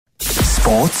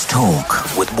Sports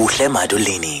Talk with Buhle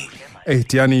Madulini. Hey,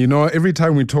 Tiani, every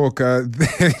time we talk,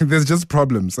 there's just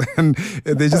problems and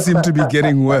they just seem to be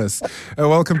getting worse.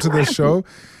 Welcome to the show.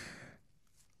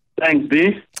 Thanks,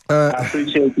 D. I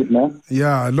appreciate it, man.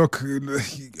 Yeah, look,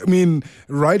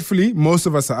 rightfully, most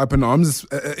of us are up in arms,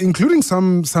 including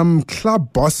some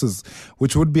club bosses,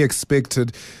 which would be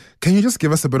expected. Can you just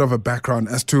give us a bit of a background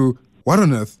as to what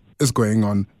on earth is going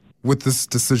on with this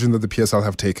decision that the PSL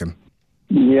have taken?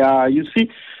 Yeah, you see,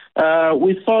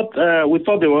 we thought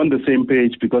they were on the same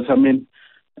page because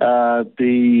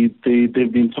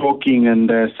they've been talking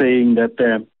and saying that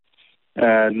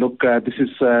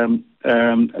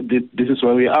this is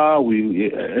where we are.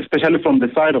 We especially from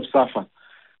the side of SAFA,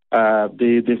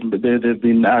 they've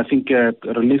been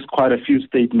released quite a few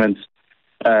statements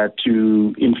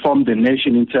to inform the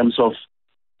nation in terms of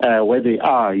where they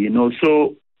are.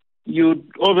 So you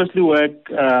obviously work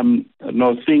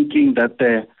thinking that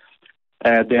the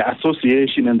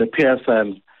association and the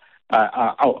PSL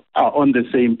are on the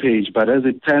same page, but as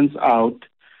it turns out,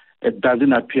 it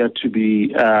doesn't appear to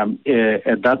be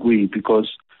that way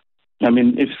because,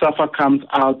 if SAFA comes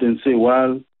out and say,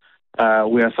 well,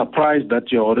 we are surprised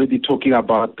that you're already talking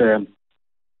about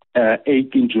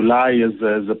 18 July as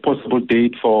a possible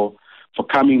date for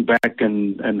coming back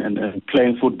and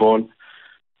playing football,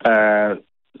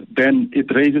 then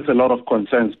it raises a lot of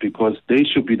concerns because they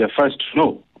should be the first to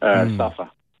know,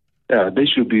 SAFA. They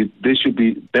should be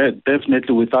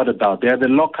definitely, without a doubt. They are the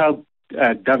local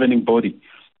governing body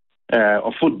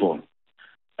of football.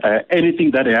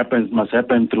 Anything that happens must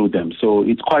happen through them. So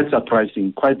it's quite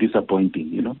surprising, quite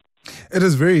disappointing, It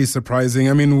is very surprising.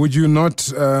 Would you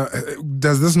not,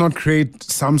 does this not create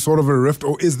some sort of a rift,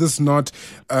 or is this not,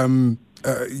 some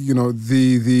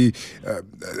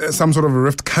sort of a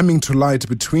rift coming to light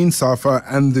between SAFA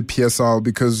and the PSL?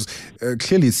 Because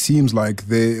clearly it seems like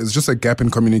there is just a gap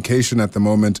in communication at the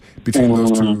moment between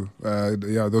those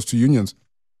two unions.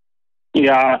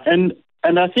 Yeah, and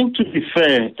I think to be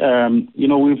fair,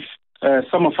 we've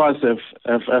some of us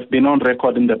have been on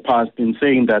record in the past in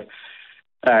saying that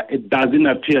it doesn't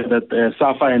appear that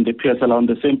SAFA and the PSL are on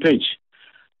the same page,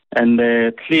 and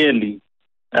clearly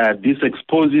this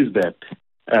exposes that.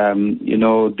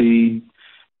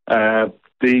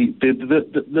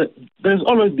 There's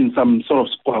always been some sort of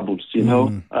squabbles,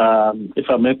 if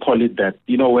I may call it that,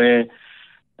 where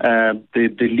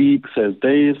the league says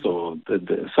this or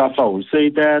the SAFA will say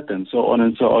that, and so on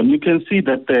and so on. You can see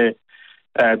that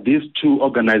these two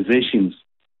organizations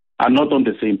are not on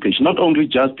the same page, not only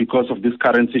just because of this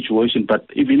current situation, but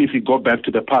even if you go back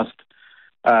to the past,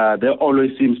 there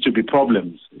always seems to be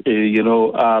problems.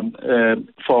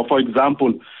 For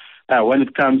example, when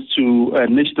it comes to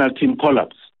national team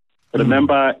call-ups,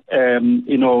 remember,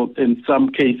 in some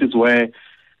cases where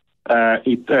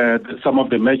some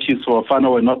of the matches for FANA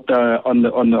were not on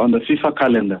the FIFA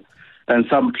calendar, and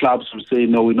some clubs will say,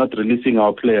 no, we're not releasing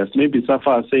our players. Maybe SAFA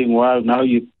are saying, well, now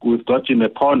we've got you in a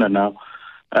corner now,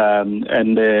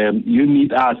 and you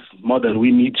need us more than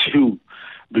we need you.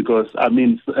 Because,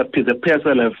 the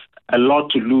PSL have a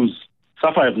lot to lose.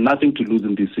 SAFA have nothing to lose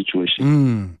in this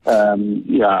situation.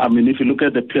 If you look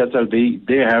at the PSL,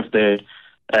 they have the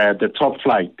top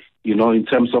flight, in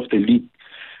terms of the league.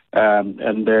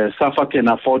 And SAFA can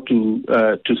afford to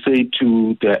say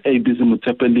to the ABC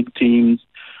Motsepe League teams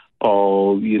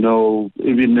or,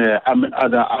 even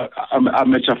other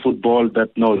amateur football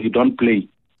that, no, you don't play.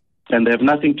 And they have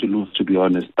nothing to lose, to be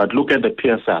honest. But look at the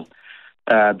PSL.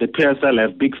 The PSL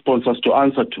have big sponsors to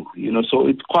answer to, so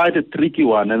it's quite a tricky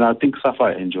one, and I think SAFA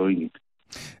are enjoying it.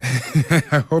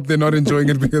 I hope they're not enjoying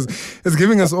it because it's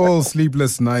giving us all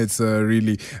sleepless nights,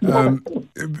 really. Look,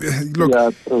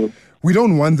 we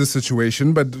don't want this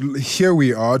situation, but here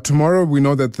we are. Tomorrow we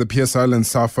know that the PSL and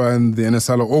SAFA and the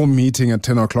NSL are all meeting at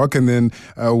 10 o'clock, and then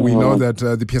we know that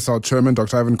the PSL chairman,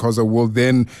 Dr. Ivan Khoza, will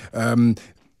then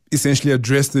essentially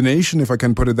address the nation, if I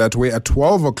can put it that way, at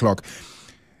 12 o'clock.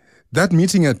 That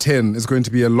meeting at 10 is going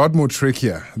to be a lot more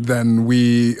trickier than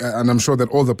and I'm sure that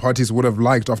all the parties would have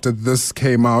liked after this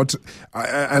came out.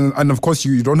 And of course,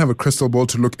 you don't have a crystal ball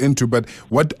to look into, but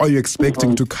what are you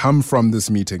expecting to come from this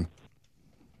meeting?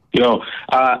 When Dr.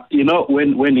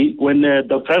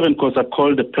 Ivan Khoza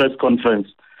called the press conference,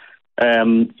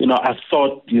 I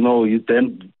thought, he's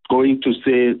then going to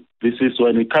say, this is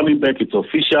when we're coming back, it's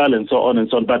official, and so on and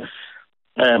so on. But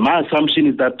my assumption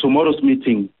is that tomorrow's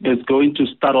meeting is going to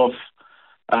start off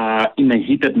in a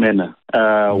heated manner,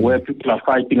 where people are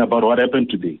fighting about what happened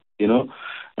today.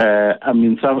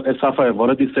 SAFA have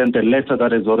already sent a letter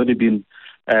that has already been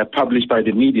published by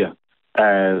the media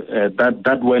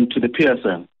that went to the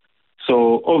PSL.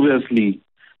 So obviously,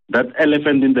 that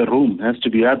elephant in the room has to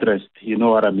be addressed. You know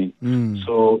what I mean?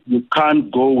 So you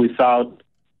can't go without,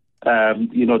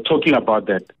 talking about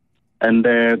that. And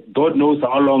God knows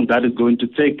how long that is going to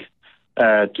take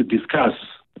to discuss,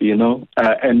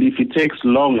 and if it takes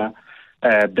longer,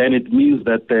 then it means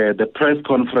that the press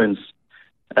conference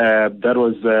that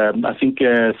was, I think,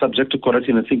 subject to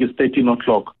correction, I think it's 13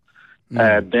 o'clock,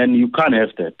 then you can't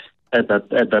have that at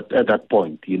that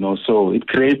point, so it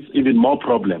creates even more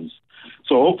problems.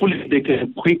 So hopefully they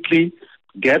can quickly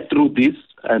get through this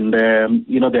and,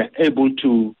 they're able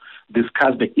to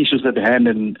discuss the issues at hand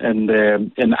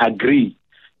and agree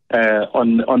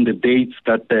on the dates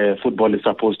that the football is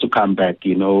supposed to come back.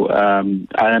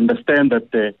 I understand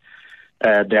that there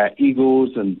are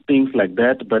egos and things like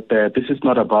that, but this is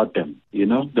not about them.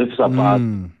 This is about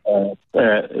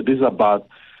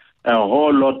a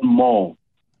whole lot more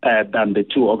than the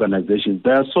two organizations.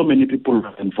 There are so many people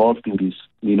involved in this.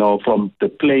 From the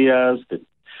players,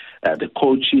 the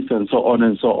coaches, and so on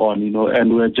and so on.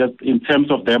 And we're just, in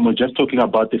terms of them, we're just talking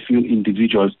about a few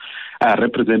individuals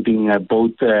representing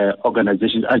both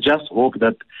organizations. I just hope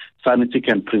that sanity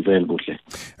can prevail, Buhle.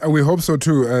 We hope so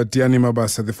too, Diani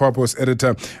Mabasa, the Far Post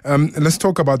editor. Let's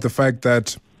talk about the fact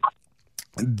that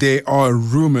there are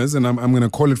rumors, and I'm going to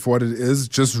call it for what it is,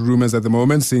 just rumors at the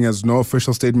moment, seeing as no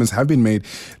official statements have been made,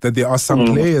 that there are some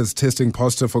players testing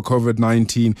positive for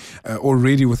COVID-19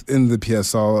 already within the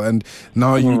PSL. And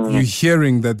now you're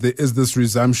hearing that there is this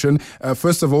resumption.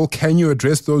 First of all, can you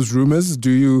address those rumors? Do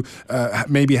you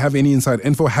maybe have any inside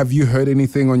info? Have you heard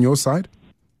anything on your side?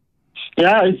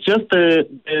 Yeah, it's just the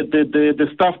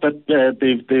stuff that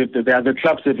the other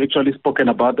clubs have actually spoken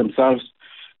about themselves.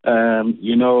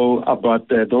 About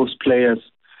those players.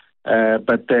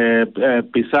 But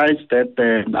besides that,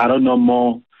 I don't know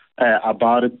more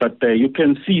about it. But you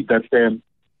can see that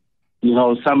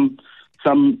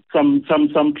some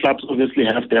clubs obviously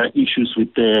have their issues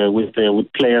with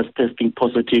players testing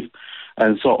positive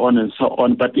and so on and so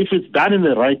on. But if it's done in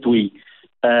the right way,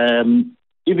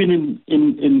 even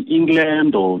in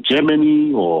England or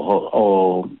Germany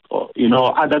or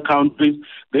other countries,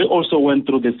 they also went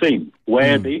through the same,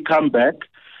 where they come back,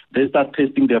 they start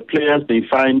testing their players, they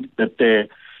find that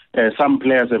some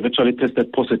players have actually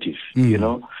tested positive,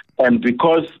 and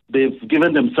because they've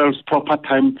given themselves proper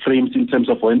time frames in terms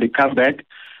of when they come back,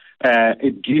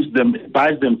 it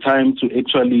buys them time to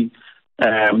actually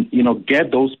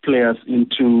get those players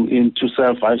into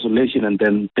self-isolation, and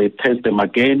then they test them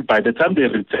again. By the time they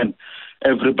return,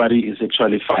 everybody is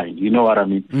actually fine. You know what I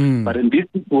mean? But in this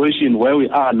situation where we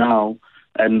are now,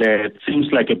 and it seems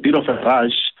like a bit of a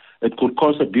rush, it could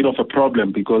cause a bit of a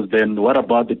problem, because then what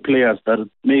about the players that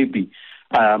maybe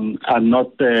are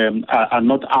not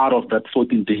out of that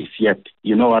 14 days yet?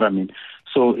 You know what I mean?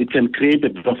 So it can create a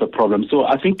bit of a problem. So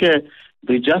I think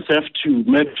they just have to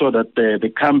make sure that they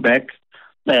come back,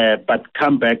 but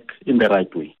come back in the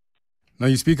right way. Now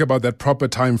you speak about that proper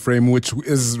time frame, which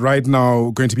is right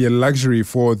now going to be a luxury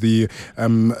for the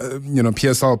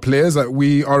PSL players.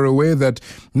 We are aware that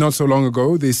not so long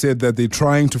ago they said that they're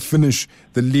trying to finish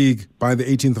the league by the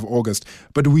 18th of August.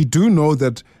 But we do know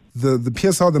that the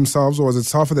PSL themselves, or was it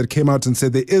SAFA that came out and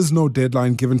said there is no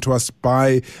deadline given to us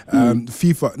by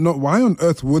FIFA? No, why on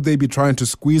earth would they be trying to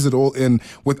squeeze it all in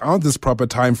without this proper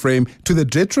time frame, to the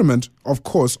detriment, of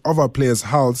course, of our players'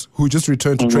 healths who just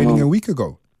returned to training a week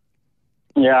ago?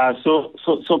 Yeah, so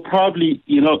probably,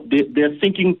 they're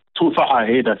thinking too far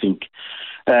ahead, I think.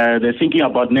 They're thinking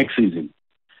about next season,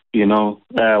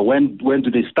 when do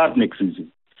they start next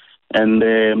season? And,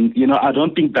 I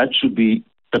don't think that should be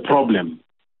the problem.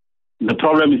 The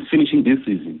problem is finishing this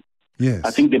season. Yes.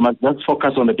 I think they must just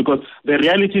focus on it, because the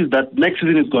reality is that next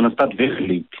season is going to start very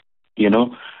late,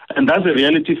 and that's a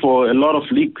reality for a lot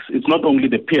of leagues. It's not only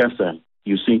the PSL,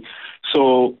 you see.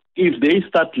 So if they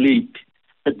start late,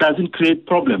 it doesn't create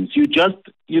problems. You just,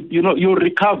 you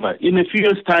recover. In a few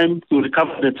years' time, you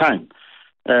recover the time.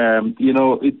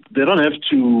 They don't have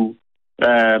to,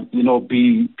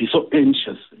 be so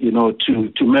anxious,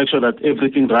 to make sure that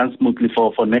everything runs smoothly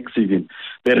for next season.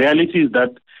 The reality is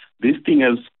that this thing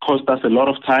has cost us a lot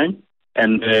of time,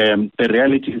 and the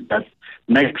reality is that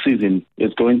next season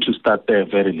is going to start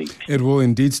very late. It will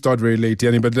indeed start very late,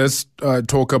 Yanni, but let's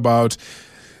talk about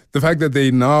the fact that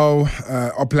they now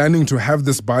are planning to have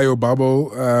this bio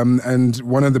bubble, and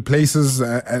one of the places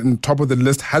on top of the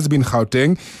list has been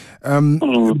Gauteng.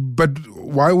 But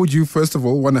why would you, first of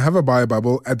all, want to have a bio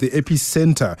bubble at the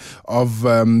epicenter of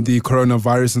the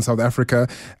coronavirus in South Africa?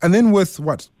 And then with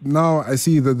what? Now I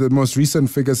see that the most recent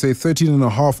figures say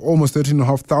almost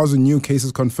 13,500 new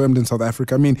cases confirmed in South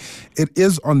Africa. I mean, it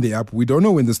is on the up. We don't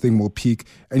know when this thing will peak.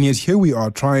 And yet here we are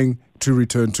trying to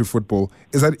return to football.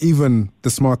 Is that even the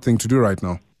smart thing to do right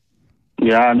now?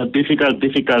 Yeah, no, difficult,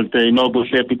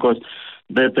 Buhle, because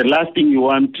the last thing you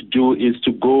want to do is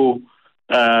to go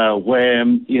where,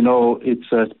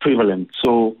 it's prevalent.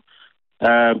 So,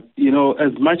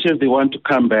 as much as they want to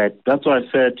come back, that's why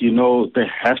I said, they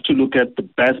have to look at the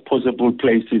best possible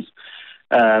places,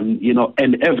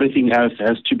 and everything else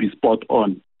has to be spot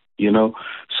on,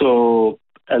 So,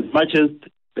 as much as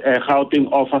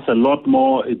Gauteng offers a lot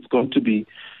more, it's going to be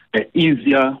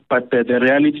easier, but the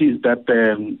reality is that,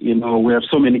 we have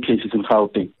so many cases in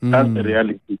Gauteng. That's the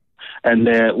reality. And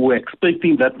we're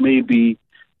expecting that maybe,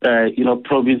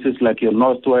 provinces like your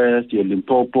Northwest, your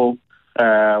Limpopo,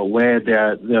 where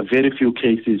there are very few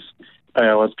cases,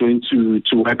 was going to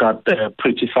work out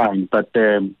pretty fine. But,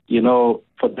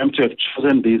 for them to have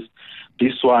chosen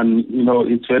this one,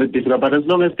 it's very difficult. But as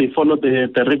long as they follow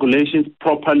the regulations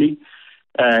properly,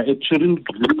 it shouldn't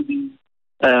really,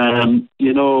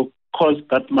 cause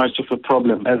that much of a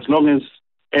problem. As long as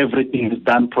everything is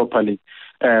done properly,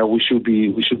 we should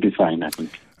be fine, I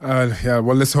think.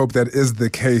 Well, let's hope that is the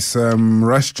case.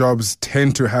 Rush jobs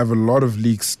tend to have a lot of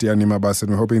leaks, Diani Mabasa,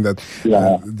 and we're hoping that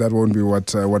that won't be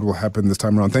what will happen this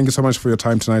time around. Thank you so much for your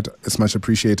time tonight. It's much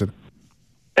appreciated.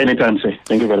 Anytime, sir.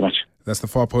 Thank you very much. That's the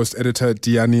Far Post editor,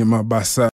 Diani Mabasa.